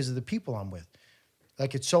because of the people I'm with.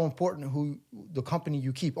 Like, it's so important who the company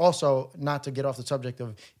you keep. Also, not to get off the subject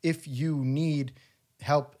of, if you need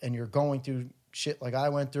help and you're going through shit like I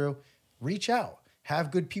went through, reach out.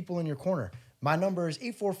 Have good people in your corner. My number is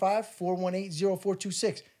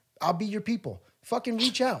 845-418-0426. I'll be your people. Fucking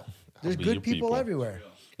reach out. There's good people everywhere.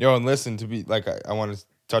 Yo, and listen, to be like, I want to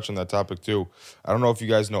touch on that topic too. I don't know if you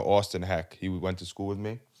guys know Austin Heck. He went to school with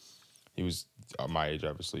me. He was my age,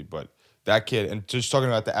 obviously, but that kid, and just talking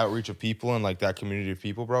about the outreach of people and like that community of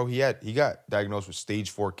people, bro, he got diagnosed with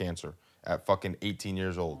stage 4 cancer at fucking 18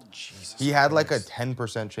 years old. Jesus he had Christ. Like a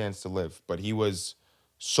 10% chance to live, but he was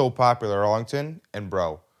so popular in Arlington, and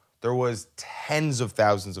bro, there was tens of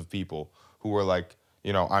thousands of people who were like,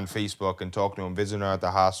 you know, on Facebook and talking to him, visiting him at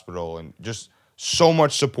the hospital, and just so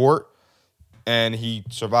much support, and he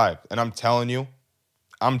survived. And I'm telling you,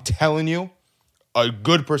 a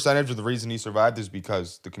good percentage of the reason he survived is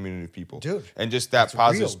because the community of people, dude, and just that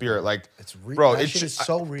positive spirit. Like, it's real, bro. that It's shit just is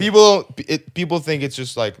so real. People think it's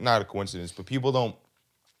just like not a coincidence, but people don't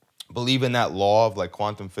believe in that law of like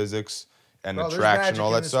quantum physics and attraction and all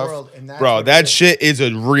that stuff. World, bro, that shit is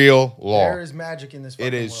a real law. There is magic in this fucking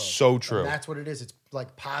It is world. so true. And that's what it is. It's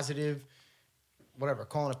like positive, whatever.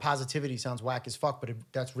 Calling it positivity sounds whack as fuck, but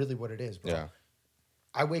that's really what it is, bro. Yeah.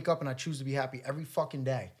 I wake up and I choose to be happy every fucking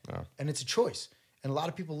day. Yeah. And it's a choice. And a lot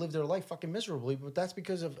of people live their life fucking miserably, but that's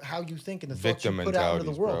because of how you think and the Victim thoughts you put out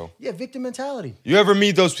into the world. bro. Yeah, victim mentality. You ever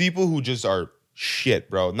meet those people who just are shit,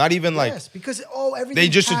 bro? Not even like, yes, because everything they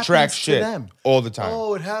just attract to shit them all the time.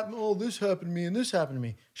 Oh, it happened. Oh, this happened to me and this happened to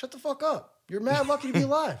me. Shut the fuck up. You're mad lucky to be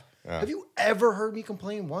alive. Yeah. Have you ever heard me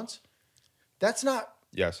complain once? That's not.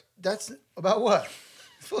 Yes. That's about what?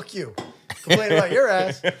 Fuck you. Complain about your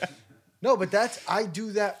ass. No, but I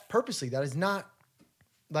do that purposely. That is not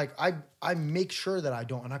like I make sure that I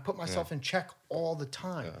don't, and I put myself in check all the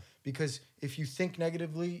time because if you think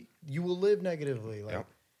negatively, you will live negatively. Like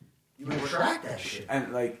you attract that shit.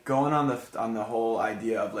 And like going on the whole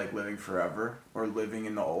idea of like living forever or living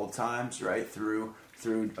in the old times, right? Through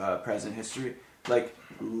present history, like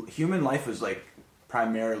human life was like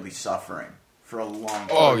primarily suffering for a long time.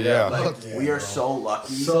 Oh yeah, like we are so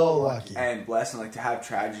lucky, and blessed, and like to have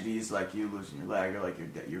tragedies like you losing your leg or like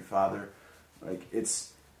your father, like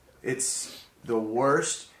it's the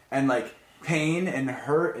worst, and like pain and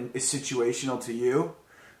hurt is situational to you.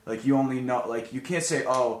 Like you only know, like you can't say,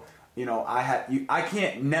 oh, you know, I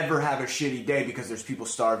can't never have a shitty day because there's people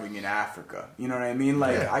starving in Africa. You know what I mean?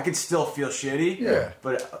 Like I could still feel shitty,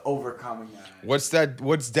 but overcoming that. What's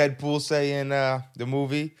Deadpool say in the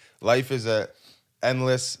movie? Life is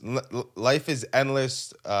endless. Life is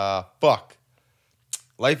endless.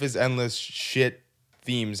 Life is endless shit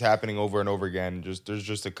themes happening over and over again. There's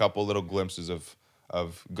just a couple little glimpses of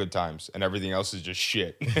good times, and everything else is just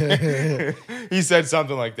shit. He said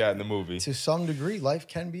something like that in the movie. To some degree, life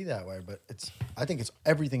can be that way, but I think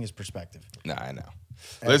everything is perspective. Nah, I know.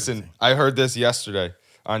 Listen, I heard this yesterday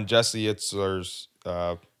on Jesse Itzler's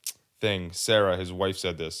thing. Sarah, his wife,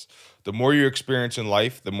 said this: the more you experience in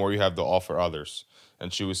life, the more you have to offer others.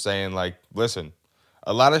 And she was saying, like, listen,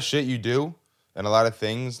 a lot of shit you do and a lot of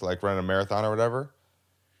things, like running a marathon or whatever,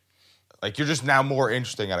 like, you're just now more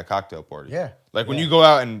interesting at a cocktail party. Yeah. Like, when you go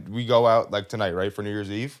out, and we go out, like, tonight, right, for New Year's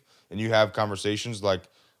Eve, and you have conversations, like,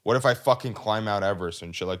 What if I fucking climb out Everest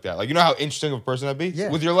and shit like that? Like, you know how interesting of a person that'd be? Yeah.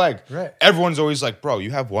 With your leg. Right. Everyone's always like, bro, you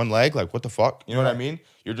have one leg? Like, what the fuck? You know what I Right. mean?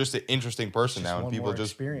 You're just an interesting person just now, and one people more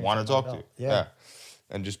just experience want to under talk the to you. belt.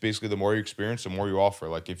 Yeah. And just basically the more you experience, the more you offer.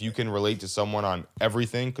 Like, if you can relate to someone on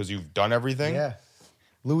everything because you've done everything. Yeah.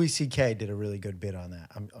 Louis C.K. did a really good bit on that.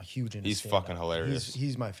 I'm a huge into He's stand-up. fucking hilarious.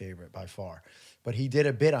 He's my favorite by far. But he did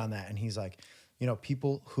a bit on that, and he's like, you know,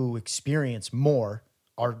 people who experience more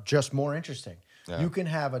are just more interesting. Yeah. You can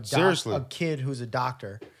have Seriously. a kid who's a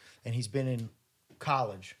doctor, and he's been in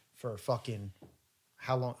college for fucking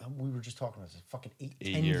how long? We were just talking about this, fucking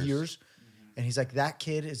 10 years. And he's like, that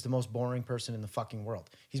kid is the most boring person in the fucking world.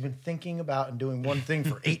 He's been thinking about and doing one thing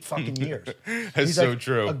for 8 fucking years. That's He's so like,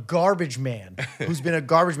 true. A garbage man who's been a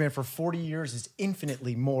garbage man for 40 years is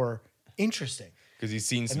infinitely more interesting. Because he's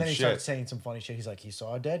seen And some then he shit. started saying some funny shit. He's like, he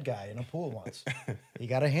saw a dead guy in a pool once. He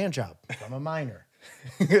got a hand job from a minor.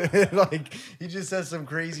 Like, he just says some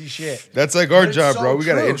crazy shit. That's like our But it's job, so bro. We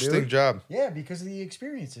got an true, interesting dude. job. Yeah, because of the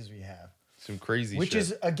experiences we have. Some crazy Which shit.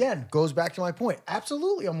 is, again, goes back to my point.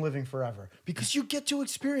 Absolutely, I'm living forever. Because you get to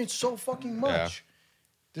experience so fucking much. Yeah.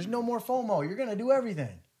 There's no more FOMO. You're going to do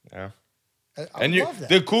everything. Yeah. I And love that.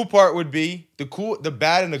 the cool part would be the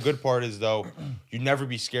bad and the good part is though, you'd never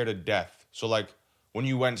be scared of death. So like when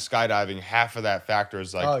you went skydiving, half of that factor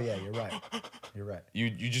is like, oh, yeah, you're right. You're right. you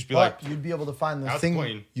just be But like, you'd be able to find the That's thing.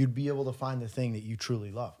 clean. You'd be able to find the thing that you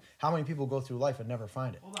truly love. How many people go through life and never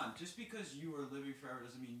find it? Hold on, just because you are living forever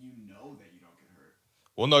doesn't mean you know that you don't get hurt.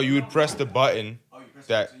 well, no, you would press the button. Oh, you press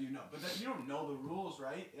That- it so you know, but that, you don't know the rules,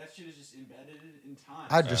 right? That shit is just embedded in time.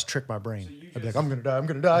 I'd just trick my brain. So you I'd be like, just- I'm going to die. I'm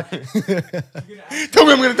going to die. You're gonna actually- Tell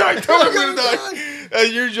me I'm gonna die. Tell me I'm gonna die.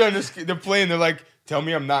 You're trying to. They're playing. They're like, tell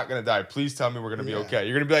me I'm not gonna die. Please tell me we're gonna be Yeah. okay.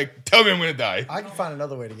 You're gonna be like, tell me I'm gonna die. I can find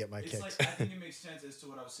another way to get my It's kicks. like, I think it makes sense as to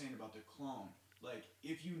what I was saying about the clone. Like,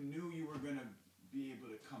 if you knew you were gonna be able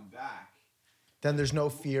to come back, Then there's no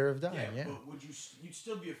fear of dying. Yeah. but would you'd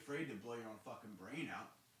still be afraid to blow your own fucking brain out,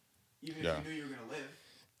 even Yeah. if you knew you were gonna live,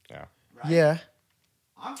 Yeah. right? Yeah.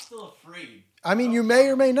 I'm still afraid. I mean, you may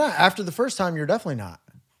or may not. After the first time, you're definitely not.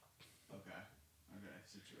 Okay,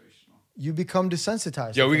 situational. You become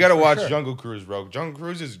desensitized. Yo, to we things gotta for watch sure. Jungle Cruise, bro. Jungle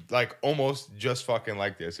Cruise is like almost just fucking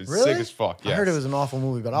like this. It's Really? sick as fuck. I Yes. heard it was an awful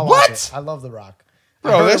movie, but I'll What? watch it. I love The Rock. I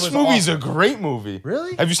Bro, heard it this was movie's awful. a great movie.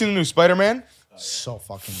 Really? Have you seen the new Spider-Man? So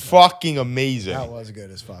fucking good. Fucking amazing. That was good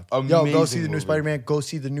as fuck. Amazing Yo, go see the new movie. Spider-Man. Go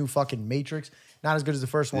see the new fucking Matrix. Not as good as the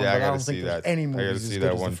first one, Yeah, I but I gotta don't see think there's that. any I gotta movies as see good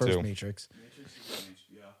that as the one, first too. Matrix. Matrix is on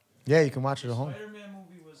HBO. Yeah, you can watch it at home. Spider-Man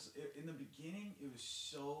movie was in the beginning. It was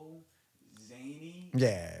so zany.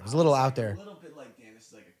 Yeah, it was a little out there. A little bit like, damn, this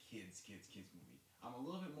is like a kids movie. I'm a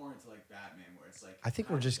little bit more into like Batman, where it's like. I think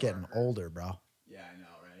we're just getting older, bro. Yeah, I know,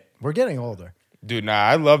 right? We're getting older. Dude, nah,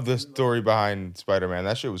 I love the story behind Spider-Man.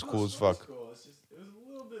 That shit was cool as fuck. Cool. It's just it was a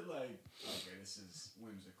little bit like, okay, this is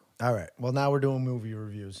whimsical. All right. Well, now we're doing movie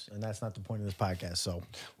reviews, and that's not the point of this podcast. So,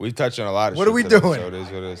 We touched on a lot of What shit are we today, doing? So it is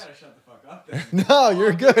what it I is. gotta shut the fuck up then. no,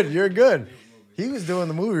 you're good. You're good. He was doing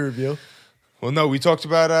the movie review. Well, no, we talked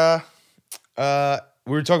about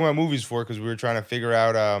we were talking about movies before because we were trying to figure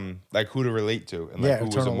out like who to relate to and like Yeah, who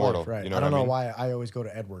was Eternal immortal. Life, right. You know I don't what know mean? why I always go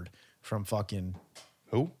to Edward from fucking.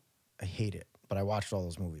 Who? I hate it, but I watched all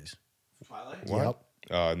those movies. Twilight. What? Yep.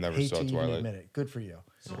 I never Hate saw to even Twilight. admit it. Good for you.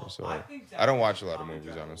 So I think that I don't watch a lot of comment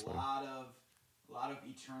movies, that honestly. A lot of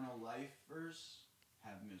eternal lifers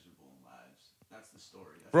have miserable lives. That's the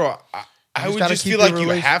story. That's Bro, I just would gotta just keep feel your like you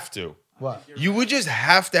relation- have to. What? You would just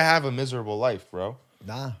have to have a miserable life, bro.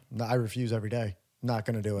 Nah, I refuse every day. Not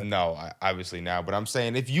gonna do it. No, obviously now, but I'm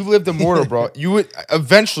saying if you lived immortal, bro, you would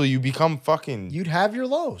eventually you become fucking. You'd have your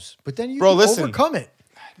lows, but then you Bro, listen. overcome it.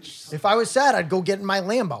 If I was sad, I'd go get in my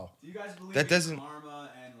Lambo. Do you guys believe That in doesn't- karma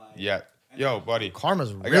and like? Yeah, and yo, buddy,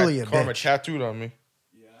 Karma's I really got a karma bitch. tattooed on me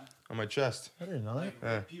Yeah. on my chest. I didn't know that.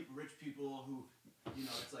 Like rich people who,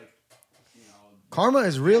 it's like, Karma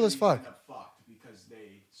is real as families fuck. end up fucked because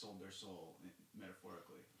they sold their soul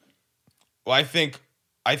metaphorically. Well, I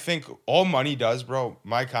think all money does, bro.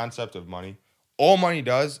 My concept of money, all money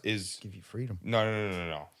does is Give you freedom.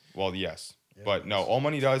 no. Well, yes, but no. All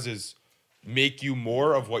money does is make you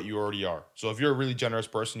more of what you already are. So if you're a really generous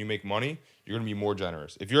person, you make money, you're gonna be more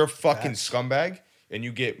generous. If you're a fucking Facts. scumbag and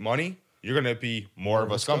you get money, you're gonna be more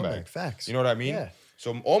of a scumbag. Facts. You know what I mean? Yeah.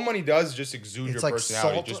 So all money does is just exude It's your like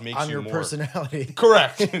personality. salt It just makes on you your more. personality.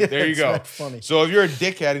 Correct. There you It's go. not funny. So if you're a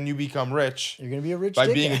dickhead and you become rich You're gonna be a rich by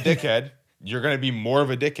dickhead. being a dickhead, you're gonna be more of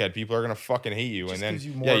a dickhead. People are gonna fucking hate you, Just and then gives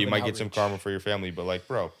you more yeah, of you an might get some outreach. karma for your family. But like,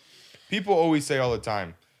 bro, people always say all the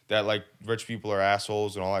time that like rich people are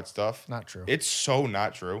assholes and all that stuff. Not true. It's so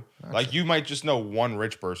not true. Like you might just know one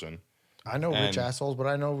rich person. I know rich and- assholes, but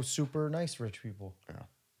I know super nice rich people. Yeah.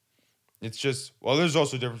 It's just, well, there's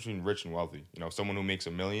also a difference between rich and wealthy. You know, someone who makes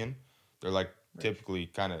 $1 million, they're like typically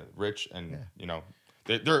kind of rich, and you know,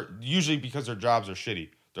 they're usually because their jobs are shitty.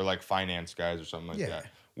 They're like finance guys or something like that.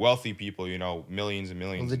 Wealthy people, you know, millions and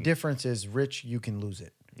millions. Well, the difference is rich, you can lose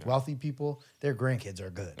it. Yeah. Wealthy people, their grandkids are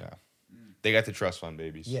good. Yeah, they got the trust fund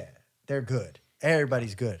babies. Yeah, they're good.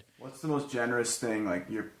 Everybody's good. What's the most generous thing like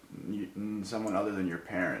someone other than your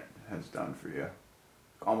parent has done for you?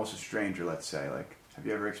 Almost a stranger, let's say. Like, have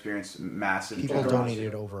you ever experienced massive? People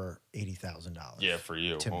donated over $80,000. Yeah, for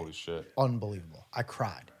you. Holy shit! Unbelievable. I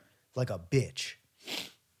cried like a bitch.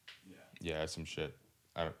 Yeah, that's some shit.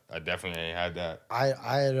 I definitely ain't had that.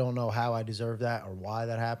 I don't know how I deserve that or why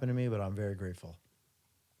that happened to me, but I'm very grateful.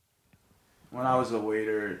 When I was a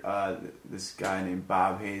waiter, this guy named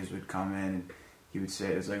Bob Hayes would come in and he would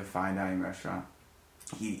say, it was like a fine dining restaurant.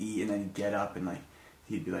 He'd eat and then he'd get up and like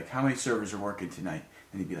he'd be like, how many servers are working tonight?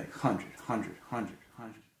 And he'd be like, 100.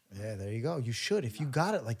 Yeah, there you go. You should if you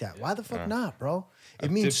got it like that. Why the fuck not, bro?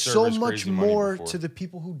 It means so much more to the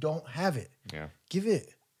people who don't have it. Yeah. Give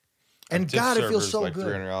it. And God, it feels so like good.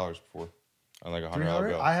 $300 before. On like $100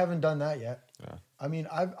 bill. I haven't done that yet. Yeah. I mean,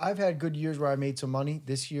 I've had good years where I made some money.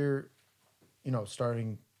 This year, you know,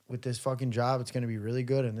 starting with this fucking job, it's going to be really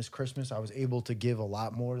good. And this Christmas, I was able to give a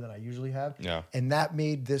lot more than I usually have. Yeah. And that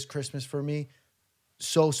made this Christmas for me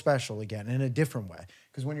so special again in a different way.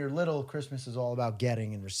 Because when you're little, Christmas is all about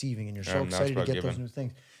getting and receiving, and you're so excited to get those new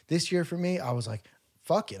things. This year for me, I was like,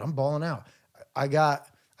 fuck it, I'm balling out. I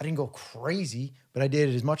didn't go crazy, but I did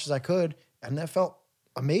it as much as I could, and that felt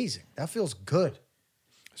amazing. That feels good.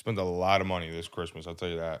 I spent a lot of money this Christmas, I'll tell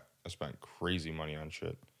you that. I spent crazy money on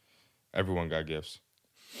shit. Everyone got gifts.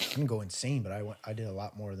 I didn't go insane, but I did a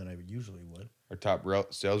lot more than I usually would. Our top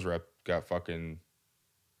sales rep got fucking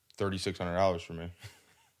 $3,600 from me.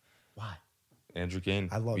 Why? Andrew Kane.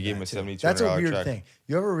 I love we gave him a $7,200 check. That's a weird thing.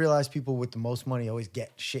 You ever realize people with the most money always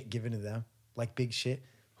get shit given to them? Like big shit?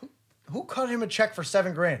 Who cut him a check for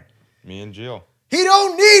 $7,000? Me and Jill. He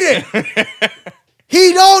don't need it.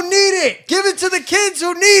 He don't need it. Give it to the kids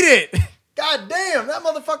who need it. God damn, that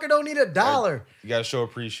motherfucker don't need $1. You gotta show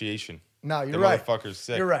appreciation. No, you're the right. Motherfucker's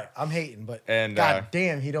sick. You're right. I'm hating, but God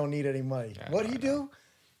damn, he don't need any money. What'd he do?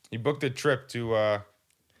 He booked a trip to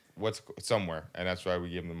somewhere, and that's why we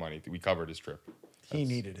gave him the money. We covered his trip. He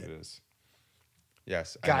needed it. It is.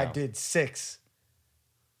 Yes. Guy did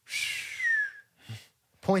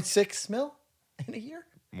 6.6 mil in a year.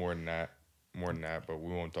 More than that, but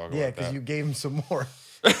we won't talk about that. Yeah, because you gave him some more.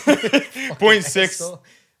 0.6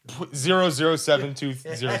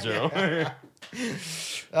 007200.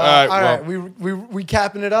 All right, we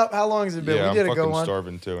capping it up. How long has it been? Yeah, we did I'm a good fucking one.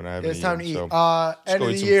 starving too, and I haven't. It's time to eat. So End of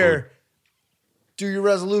the year. Do your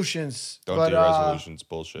resolutions. Don't do your resolutions.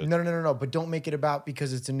 Bullshit. No. But don't make it about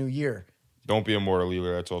because it's a new year. Don't be immortal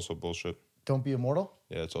either. That's also bullshit. Don't be immortal?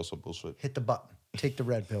 Yeah, that's also bullshit. Hit the button. Take the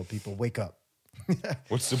red pill, people. Wake up.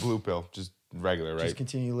 What's the blue pill? Just regular, right? Just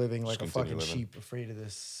continue living like a fucking sheep afraid of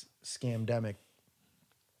this scamdemic.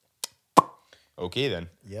 Okay, then.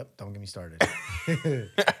 Yep, don't get me started.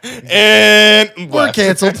 And we're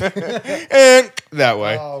canceled. And that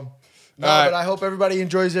way. But I hope everybody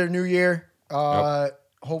enjoys their new year.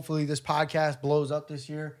 Hopefully this podcast blows up this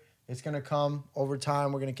year. It's going to come over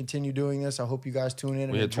time. We're going to continue doing this. I hope you guys tune in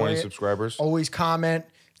and we had 20 subscribers. Always comment.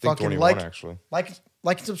 I think 21, actually. Like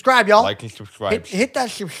and subscribe, y'all. Like and subscribe. Hit that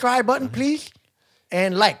subscribe button, please.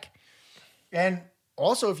 And like. And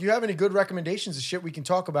also, if you have any good recommendations of shit we can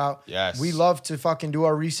talk about, yes, we love to fucking do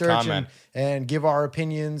our research and give our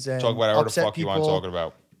opinions and talk about whatever the fuck you want to talk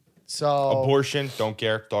about. So abortion, don't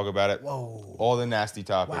care. Talk about it. Whoa. All the nasty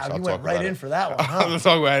topics. Wow, I'll you talk went right about in it. for that one. Huh? I'll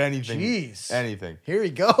talk about anything. Jeez. Anything. Here he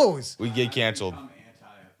goes. We get canceled. I'm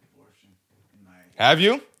anti-abortion. Have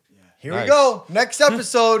you? Yeah. Here we go. Next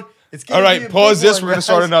episode. It's gonna all right, be a pause big this. one, We're gonna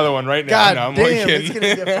start another one right now. God no, I'm damn, only kidding. it's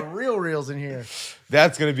gonna get for reals in here.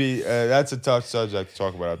 That's gonna be that's a tough subject to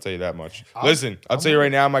talk about. I'll tell you that much. Listen, I'll tell you right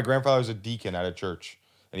now. My grandfather's a deacon at a church,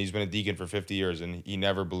 and he's been a deacon for 50 years, and he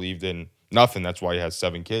never believed in nothing. That's why he has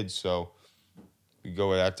 7 kids. So we go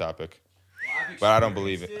with that topic. Well, but I don't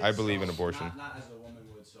believe it. I believe in abortion. Not as a woman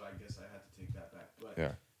would, so I guess I have to take that back. But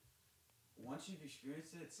yeah. Once you've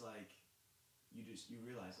experienced it, it's like you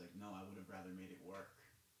realize like, no, I would have rather made it work.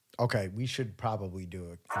 Okay, we should probably do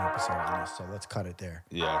an episode on this, so let's cut it there.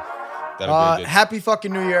 Yeah. That'll be good. Happy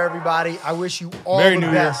fucking New Year, everybody. I wish you all Merry the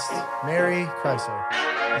New best. Merry Chrysler.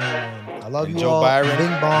 And I love and you Joe all. Byron.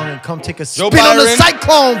 Bing bong and come take a Joe spin on the Byron,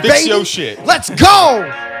 cyclone, fix baby. your shit. Let's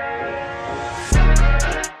go.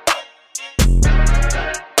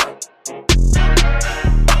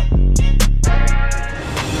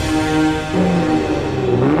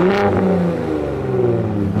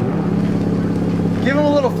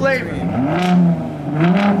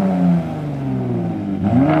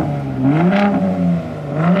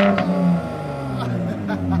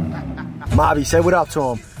 Mobby, say what up to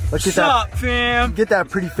him. Let's get What's up, fam? Get that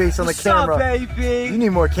pretty face on the camera. What's up, baby? You need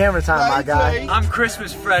more camera time, my guy. I'm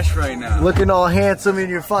Christmas fresh right now. Looking all handsome in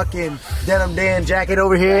your fucking Denim Dan jacket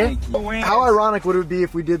over here. How ironic would it be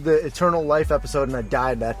if we did the Eternal Life episode and I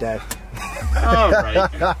died that day? All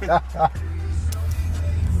right.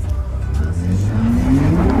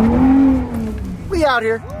 We out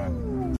here.